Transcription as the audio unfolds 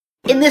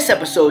In this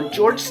episode,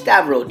 George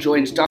Stavro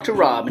joins Dr.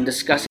 Rob in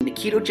discussing the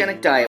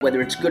ketogenic diet,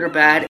 whether it's good or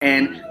bad,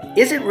 and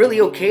is it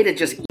really okay to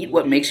just eat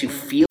what makes you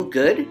feel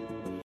good?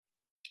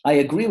 I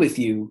agree with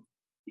you.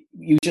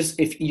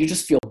 If you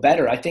just feel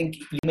better. I think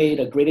you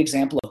made a great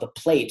example of the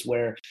plate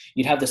where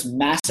you'd have this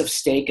massive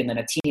steak and then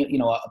a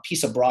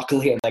piece of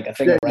broccoli and like a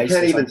thing of rice. You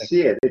can't even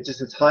see it.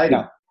 It's hiding.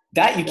 No,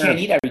 that you can't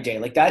eat every day.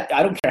 Like that,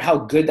 I don't care how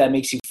good that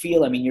makes you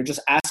feel. I mean, you're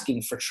just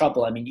asking for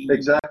trouble. I mean,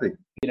 exactly.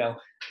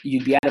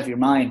 You'd be out of your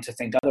mind to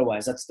think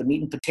otherwise. That's the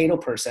meat and potato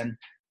person.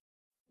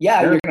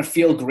 Yeah, you're going to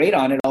feel great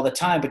on it all the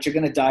time, but you're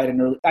going to die at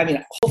an early. I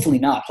mean, hopefully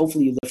not.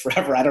 Hopefully you live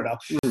forever. I don't know.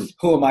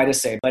 Who am I to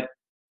say? But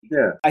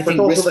I think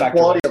also the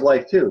quality of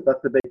life too.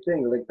 That's the big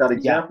thing. Like that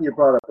example you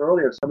brought up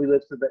earlier. If somebody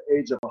lives to the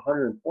age of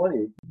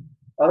 120,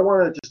 I don't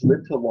want to just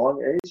live to a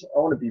long age. I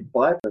want to be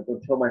vibrant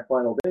until my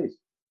final days.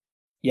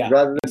 Yeah.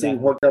 Rather than being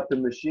hooked up to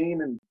the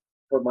machine and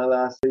for my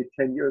last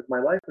 10 years of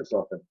my life or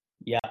something.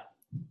 Yeah.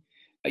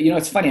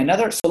 It's funny.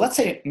 So let's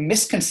say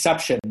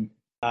misconception,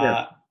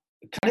 kind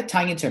of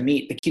tying into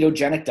meat, the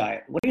ketogenic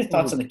diet. What are your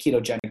thoughts on the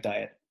ketogenic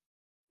diet?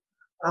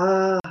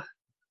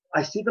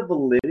 I see the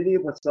validity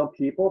with some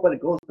people, but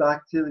it goes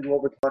back to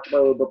what we talked about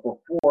a little bit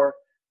before.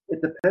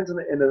 It depends on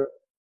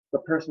the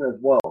person as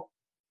well.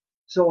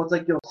 So it's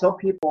like, some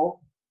people,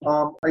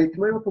 are you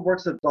familiar with the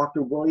works of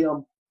Dr.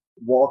 William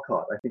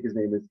Walcott, I think his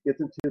name is,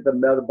 gets into the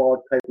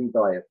metabolic typing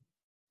diet.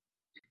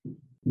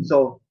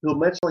 So he'll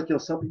mention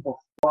some people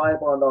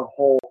thrive on a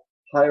whole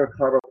higher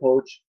carb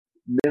approach,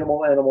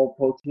 minimal animal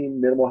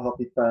protein, minimal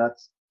healthy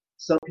fats.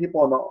 Some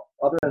people on the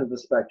other end of the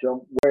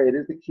spectrum where it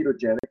is the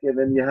ketogenic, and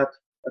then you have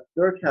a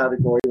third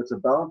category that's a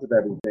balance of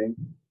everything.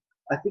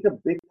 I think a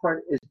big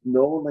part is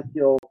knowing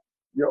your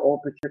own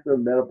particular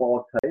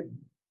metabolic type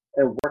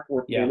and working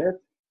within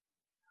it.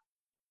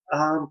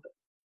 I'm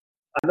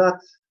not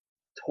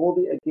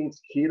totally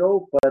against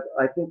keto, but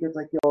I think it's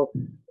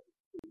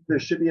there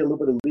should be a little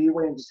bit of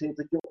leeway and just say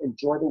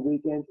enjoy the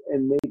weekend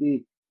and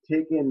maybe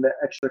take in the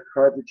extra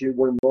carbs that you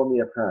wouldn't normally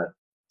have had.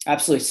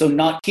 Absolutely. So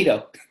not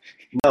keto.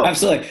 No.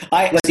 Absolutely.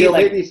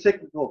 Maybe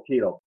cyclical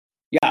keto.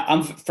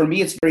 Yeah, for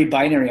me, it's very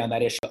binary on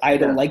that issue. I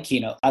don't like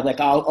keto.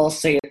 I'll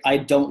say it. I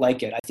don't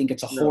like it. I think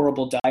it's a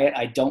horrible diet.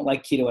 I don't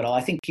like keto at all.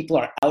 I think people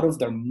are out of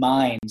their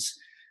minds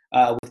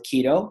with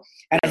keto.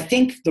 And I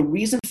think the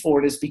reason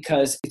for it is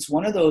because it's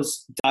one of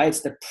those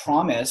diets that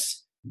promise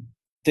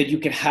that you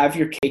can have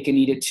your cake and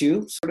eat it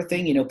too, sort of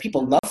thing.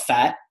 People love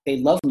fat. They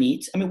love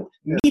meat. I mean,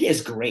 meat is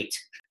great.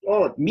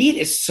 Oh, meat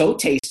is so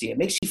tasty. It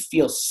makes you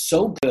feel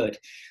so good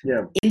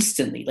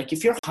instantly. Like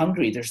if you're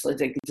hungry, there's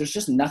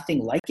just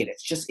nothing like it.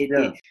 It's just if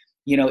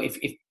you're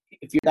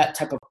that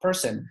type of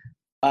person,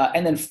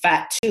 and then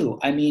fat too.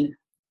 I mean,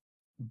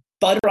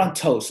 butter on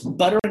toast,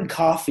 butter in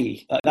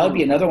coffee. That would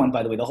be another one,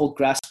 by the way. The whole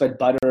grass-fed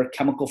butter,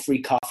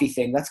 chemical-free coffee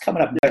thing. That's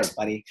coming up next,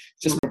 buddy.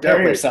 Just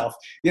prepare yourself.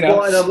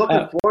 Well, and I'm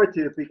looking forward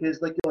to it because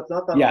it's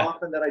not that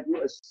often that I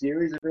do a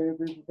series of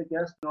interviews with the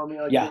guests.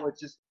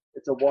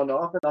 It's a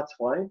one-off, and that's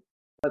fine.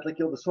 But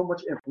there's so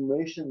much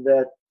information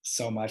that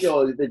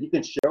that you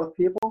can share with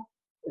people.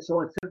 And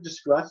so instead of just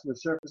scratching the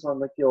surface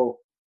on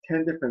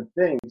 10 different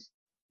things,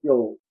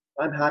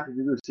 I'm happy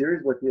to do a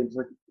series with you. And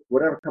just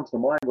whatever comes to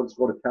mind, we'll just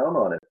go to town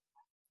on it.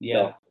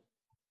 Yeah.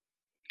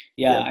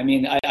 I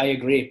mean, I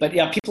agree, but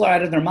people are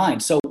out of their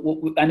mind. So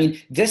I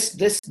mean, this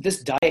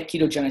diet,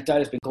 ketogenic diet,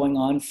 has been going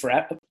on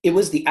forever. It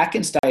was the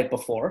Atkins diet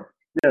before.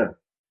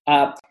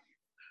 Yeah.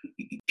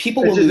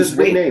 People will lose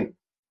weight. Name.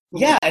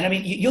 Yeah, and I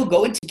mean, you'll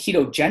go into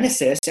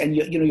ketogenesis, and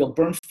you'll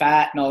burn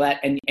fat and all that,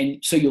 and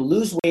so you'll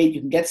lose weight. You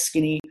can get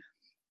skinny.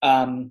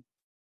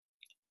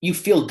 You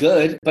feel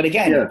good, but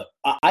again,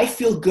 I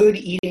feel good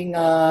eating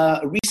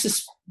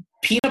Reese's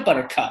peanut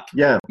butter cup.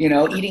 Yeah.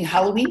 Eating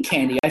Halloween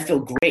candy, I feel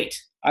great.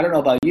 I don't know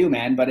about you,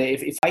 man, but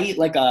if I eat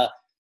like a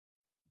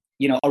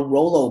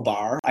Rolo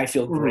bar, I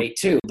feel great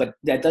too. But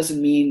that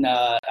doesn't mean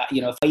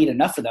if I eat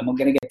enough of them, I'm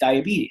going to get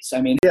diabetes. I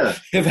mean,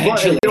 eventually.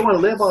 Well, you don't want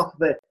to live off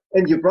of it.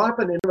 And you brought up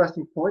an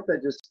interesting point that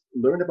I just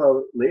learned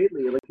about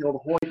lately, the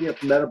whole idea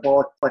of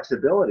metabolic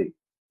flexibility.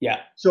 Yeah.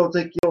 So it's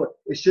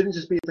it shouldn't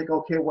just be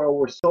okay, well,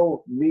 we're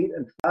so meat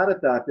and fat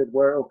adapted,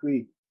 where if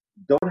we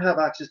don't have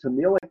access to a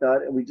meal like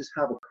that and we just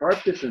have a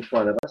carb dish in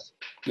front of us,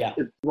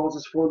 it throws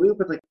us for a loop.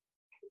 But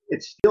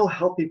it's still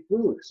healthy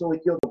food. So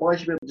the body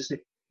should be able to just say,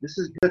 this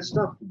is good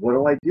stuff. What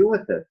do I do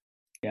with it?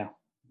 Yeah.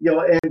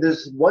 And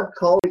there's one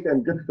colleague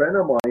and good friend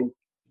of mine,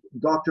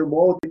 Dr.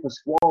 Mo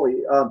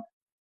Pasquale.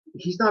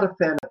 He's not a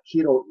fan of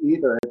keto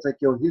either. It's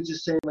he's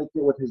just saying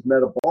with his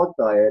metabolic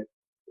diet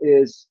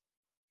is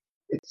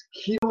it's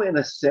keto in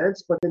a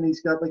sense, but then he's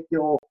got a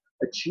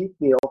cheat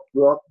meal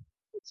throughout,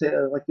 say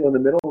in the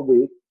middle of the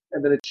week,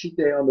 and then a cheat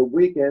day on the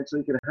weekend, so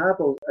he can have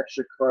those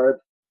extra carbs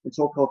and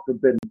so-called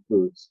forbidden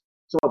foods.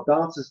 So it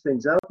balances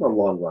things out in the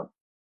long run,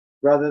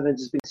 rather than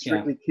just being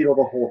strictly keto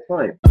the whole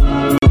time.